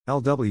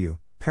LW,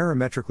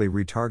 parametrically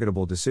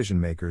retargetable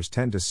decision makers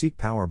tend to seek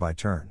power by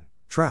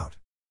TurnTrout.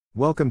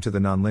 Welcome to the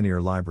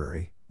Nonlinear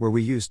Library, where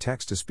we use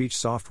text-to-speech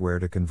software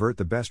to convert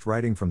the best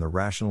writing from the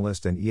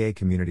rationalist and EA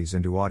communities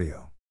into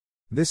audio.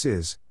 This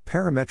is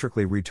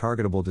Parametrically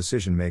Retargetable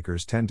Decision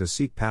Makers Tend to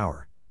Seek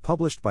Power,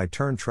 published by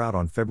TurnTrout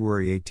on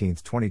February 18,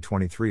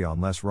 2023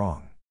 on Less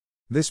Wrong.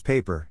 This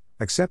paper,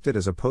 accepted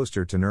as a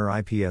poster to NER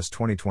IPS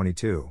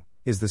 2022,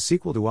 is the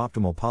sequel to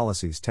Optimal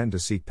Policies Tend to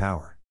Seek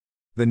Power.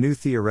 The new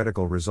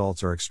theoretical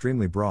results are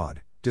extremely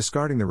broad,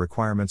 discarding the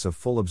requirements of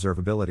full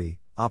observability,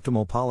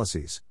 optimal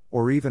policies,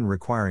 or even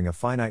requiring a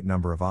finite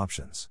number of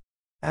options.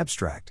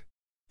 Abstract.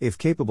 If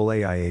capable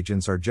AI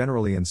agents are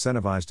generally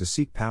incentivized to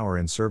seek power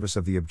in service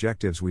of the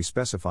objectives we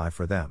specify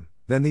for them,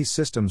 then these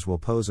systems will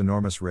pose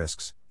enormous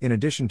risks, in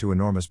addition to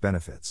enormous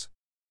benefits.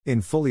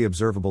 In fully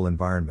observable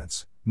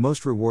environments,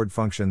 most reward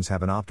functions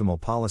have an optimal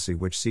policy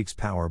which seeks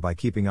power by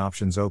keeping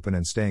options open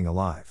and staying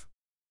alive.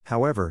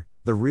 However,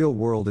 the real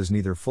world is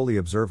neither fully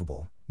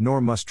observable, nor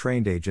must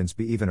trained agents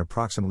be even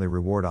approximately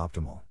reward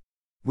optimal.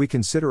 We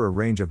consider a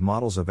range of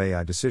models of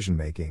AI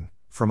decision-making,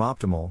 from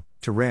optimal,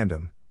 to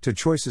random, to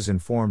choices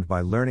informed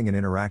by learning and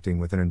interacting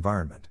with an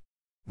environment.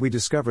 We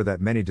discover that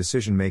many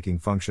decision-making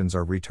functions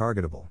are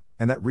retargetable,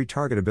 and that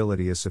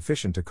retargetability is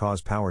sufficient to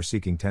cause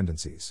power-seeking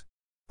tendencies.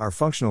 Our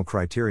functional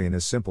criterion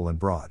is simple and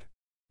broad.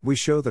 We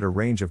show that a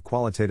range of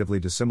qualitatively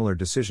dissimilar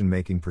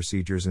decision-making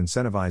procedures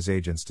incentivize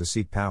agents to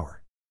seek power.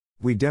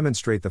 We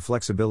demonstrate the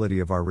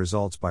flexibility of our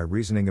results by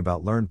reasoning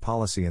about learned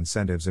policy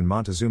incentives in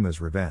Montezuma's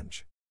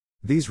Revenge.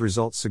 These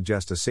results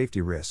suggest a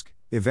safety risk.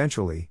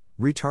 Eventually,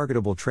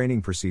 retargetable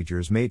training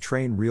procedures may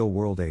train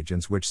real-world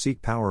agents which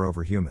seek power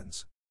over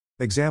humans.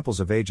 Examples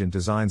of agent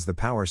designs. The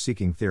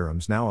power-seeking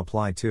theorems now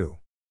apply to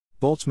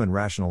Boltzmann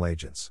rational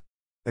agents,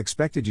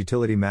 expected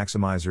utility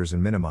maximizers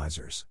and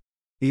minimizers,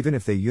 even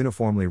if they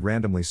uniformly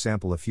randomly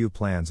sample a few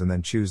plans and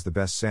then choose the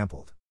best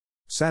sampled,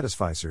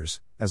 satisficers,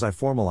 as I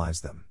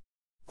formalize them,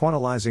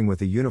 quantizing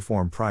with a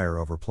uniform prior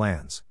over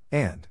plans,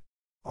 and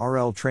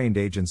RL-trained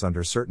agents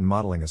under certain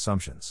modeling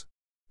assumptions.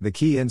 The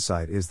key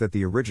insight is that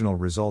the original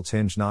results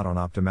hinge not on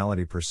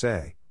optimality per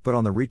se, but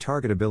on the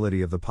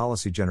retargetability of the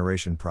policy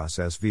generation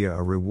process via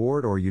a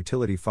reward or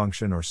utility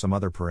function or some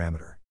other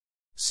parameter.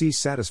 C.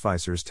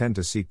 Satisficers tend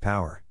to seek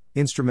power,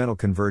 instrumental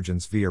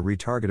convergence via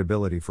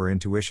retargetability for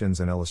intuitions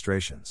and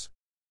illustrations.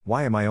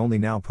 Why am I only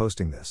now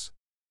posting this?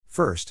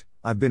 First,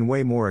 I've been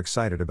way more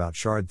excited about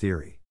shard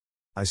theory.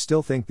 I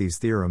still think these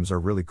theorems are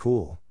really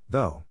cool,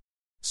 though.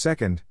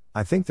 Second,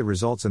 I think the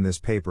results in this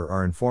paper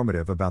are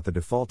informative about the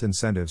default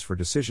incentives for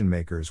decision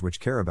makers which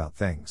care about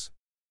things.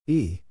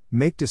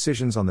 Make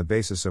decisions on the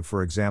basis of,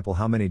 for example,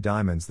 how many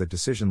diamonds that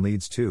decision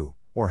leads to,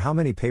 or how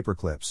many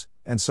paperclips,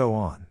 and so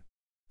on.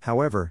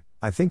 However,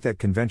 I think that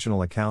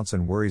conventional accounts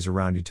and worries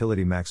around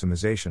utility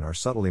maximization are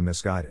subtly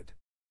misguided.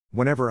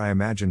 Whenever I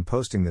imagined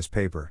posting this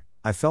paper,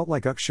 I felt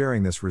like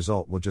sharing this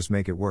result will just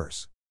make it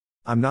worse.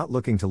 I'm not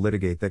looking to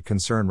litigate that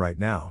concern right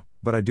now,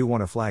 but I do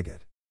want to flag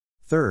it.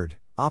 Third,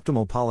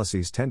 optimal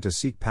policies tend to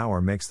seek power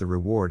makes the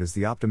reward as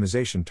the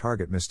optimization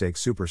target mistake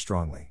super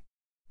strongly.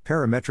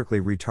 Parametrically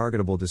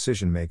retargetable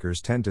decision makers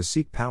tend to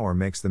seek power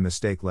makes the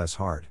mistake less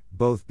hard,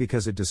 both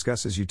because it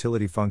discusses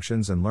utility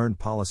functions and learned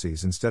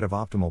policies instead of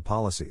optimal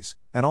policies,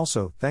 and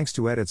also, thanks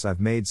to edits I've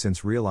made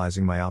since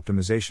realizing my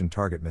optimization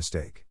target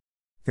mistake.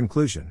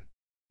 Conclusion.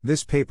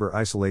 This paper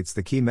isolates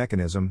the key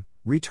mechanism,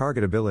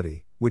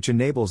 retargetability, which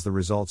enables the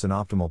results in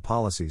optimal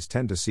policies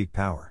tend to seek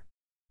power.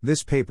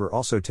 This paper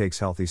also takes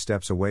healthy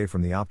steps away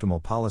from the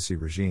optimal policy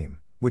regime,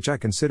 which I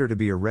consider to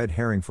be a red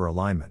herring for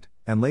alignment,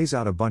 and lays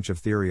out a bunch of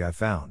theory I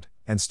found,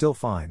 and still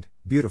find,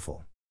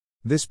 beautiful.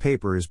 This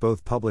paper is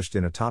both published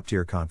in a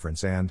top-tier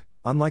conference and,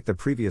 unlike the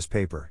previous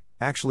paper,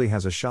 actually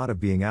has a shot of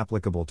being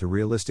applicable to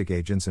realistic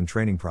agents and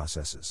training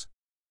processes.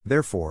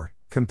 Therefore,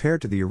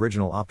 compared to the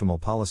original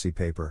optimal policy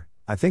paper,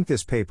 I think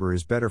this paper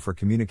is better for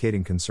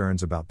communicating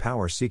concerns about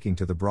power seeking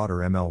to the broader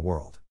ML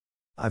world.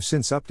 I've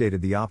since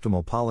updated the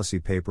optimal policy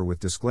paper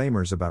with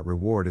disclaimers about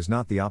reward is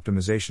not the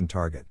optimization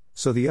target,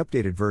 so the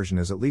updated version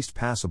is at least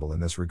passable in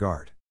this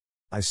regard.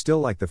 I still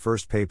like the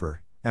first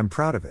paper, am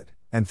proud of it,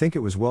 and think it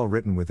was well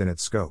written within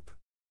its scope.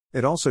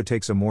 It also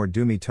takes a more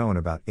doomy tone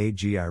about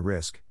AGI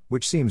risk,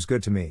 which seems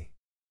good to me.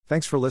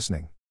 Thanks for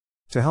listening.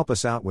 To help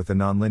us out with the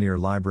Nonlinear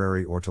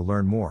Library or to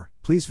learn more,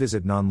 please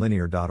visit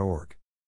nonlinear.org.